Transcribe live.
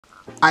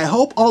I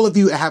hope all of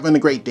you are having a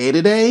great day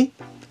today.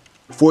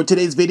 For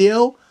today's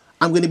video,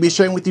 I'm going to be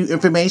sharing with you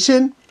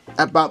information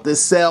about the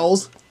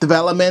sales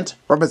development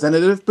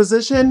representative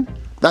position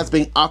that's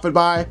being offered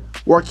by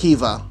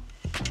Workiva.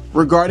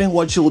 Regarding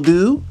what you'll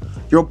do,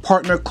 you'll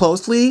partner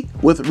closely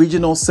with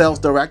regional sales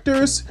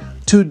directors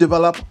to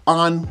develop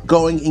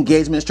ongoing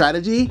engagement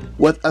strategy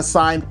with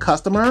assigned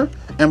customer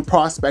and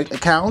prospect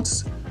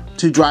accounts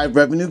to drive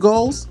revenue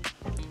goals,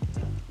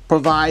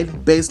 provide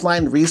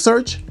baseline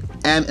research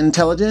and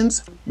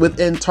intelligence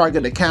within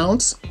target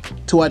accounts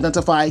to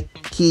identify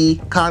key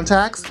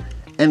contacts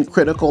and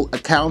critical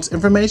accounts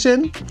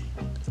information,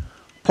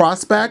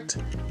 prospect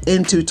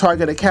into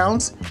target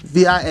accounts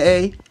via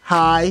a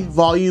high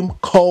volume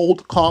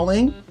cold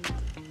calling,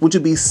 which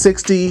would be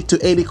 60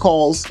 to 80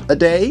 calls a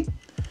day,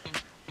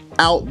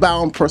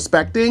 outbound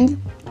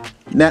prospecting,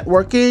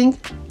 networking,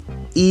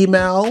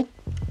 email,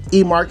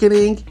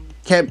 e-marketing,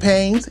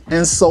 campaigns,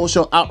 and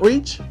social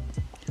outreach,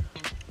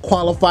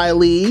 qualify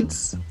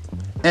leads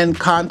and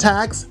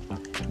contacts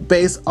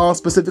based on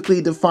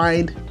specifically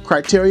defined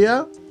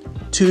criteria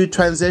to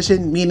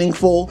transition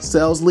meaningful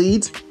sales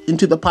leads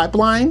into the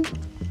pipeline,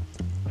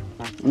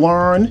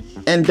 learn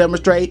and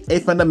demonstrate a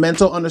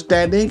fundamental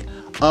understanding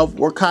of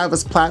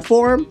Workiva's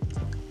platform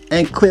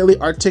and clearly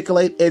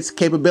articulate its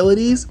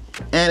capabilities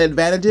and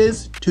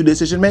advantages to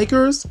decision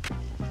makers,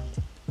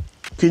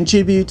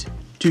 contribute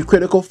to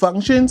critical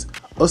functions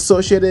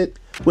associated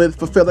with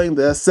fulfilling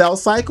the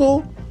sales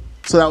cycle,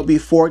 so that would be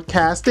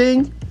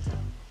forecasting,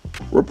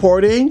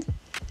 reporting,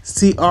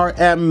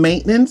 CRM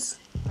maintenance,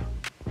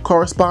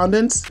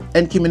 correspondence,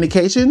 and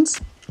communications,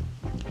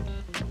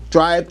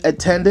 drive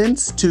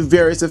attendance to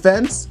various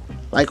events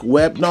like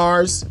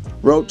webinars,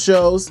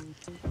 roadshows,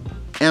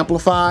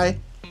 amplify,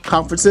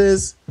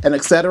 conferences, and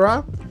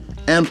etc.,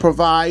 and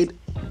provide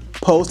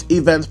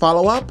post-event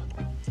follow-up,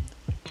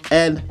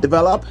 and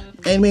develop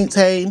and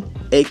maintain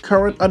a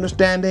current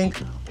understanding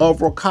of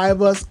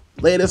Workiva's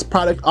latest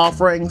product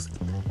offerings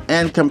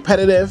and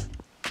competitive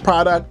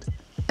product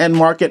and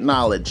market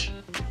knowledge.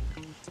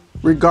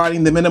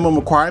 Regarding the minimum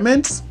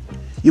requirements,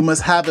 you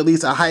must have at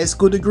least a high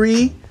school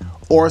degree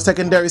or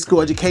secondary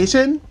school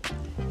education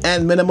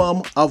and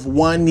minimum of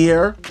 1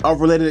 year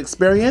of related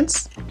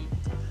experience.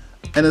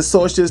 An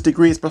associate's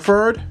degree is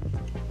preferred,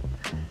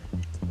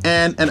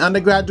 and an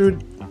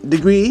undergraduate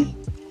degree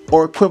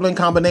or equivalent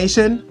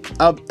combination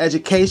of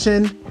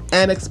education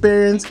and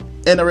experience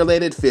in a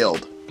related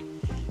field.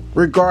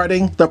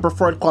 Regarding the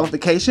preferred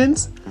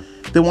qualifications,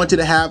 they want you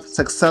to have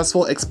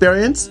successful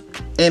experience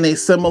in a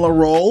similar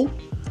role,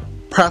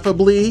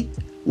 preferably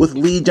with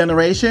lead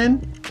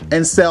generation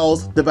and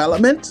sales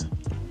development.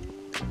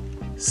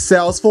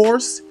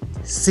 Salesforce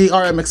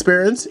CRM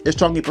experience is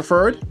strongly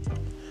preferred.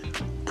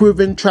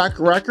 Proven track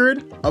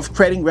record of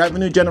creating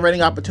revenue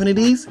generating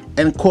opportunities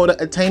and quota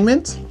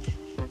attainment.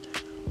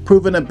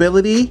 Proven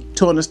ability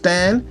to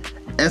understand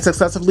and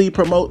successfully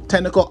promote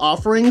technical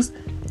offerings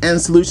and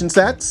solution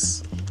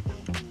sets.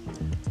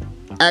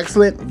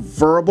 Excellent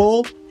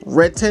verbal,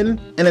 written,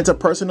 and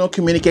interpersonal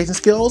communication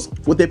skills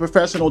with a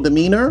professional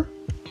demeanor.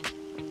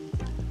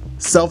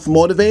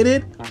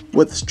 Self-motivated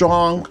with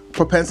strong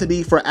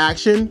propensity for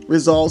action,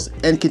 results,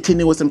 and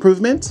continuous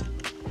improvement.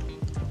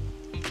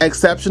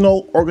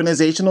 Exceptional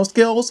organizational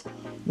skills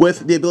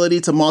with the ability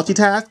to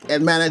multitask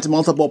and manage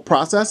multiple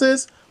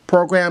processes,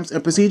 programs,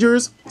 and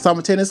procedures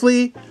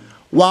simultaneously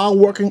while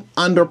working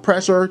under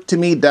pressure to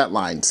meet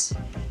deadlines.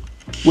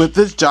 With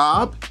this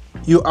job,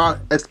 you are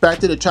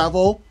expected to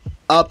travel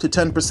up to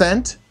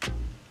 10%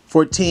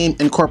 for team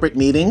and corporate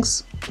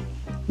meetings.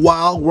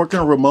 While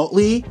working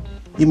remotely,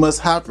 you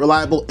must have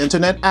reliable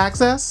internet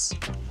access.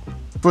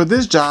 For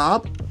this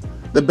job,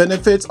 the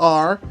benefits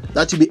are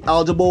that you'll be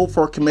eligible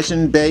for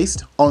commission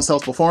based on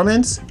sales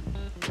performance.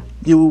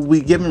 You will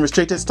be given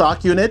restricted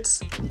stock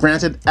units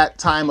granted at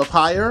time of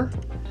hire,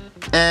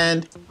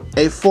 and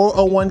a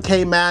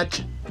 401k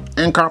match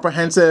and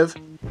comprehensive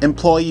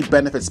employee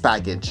benefits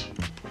package.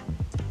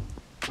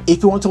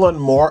 If you want to learn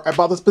more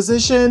about this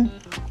position,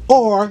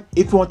 or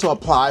if you want to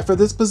apply for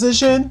this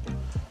position,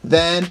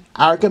 then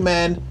I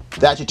recommend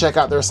that you check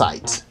out their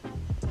site.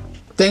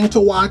 Thanks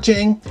for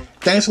watching.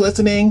 Thanks for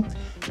listening.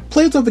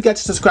 Please don't forget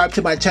to subscribe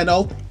to my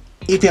channel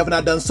if you have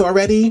not done so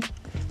already.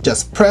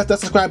 Just press that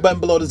subscribe button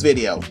below this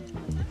video.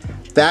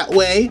 That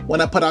way, when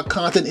I put out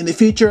content in the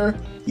future,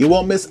 you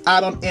won't miss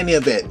out on any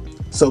of it.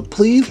 So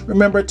please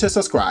remember to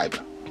subscribe.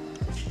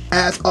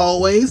 As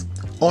always,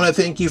 I want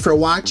to thank you for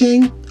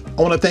watching.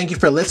 I want to thank you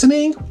for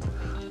listening.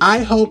 I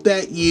hope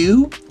that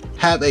you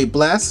have a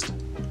blessed,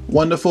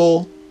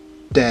 wonderful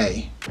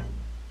day.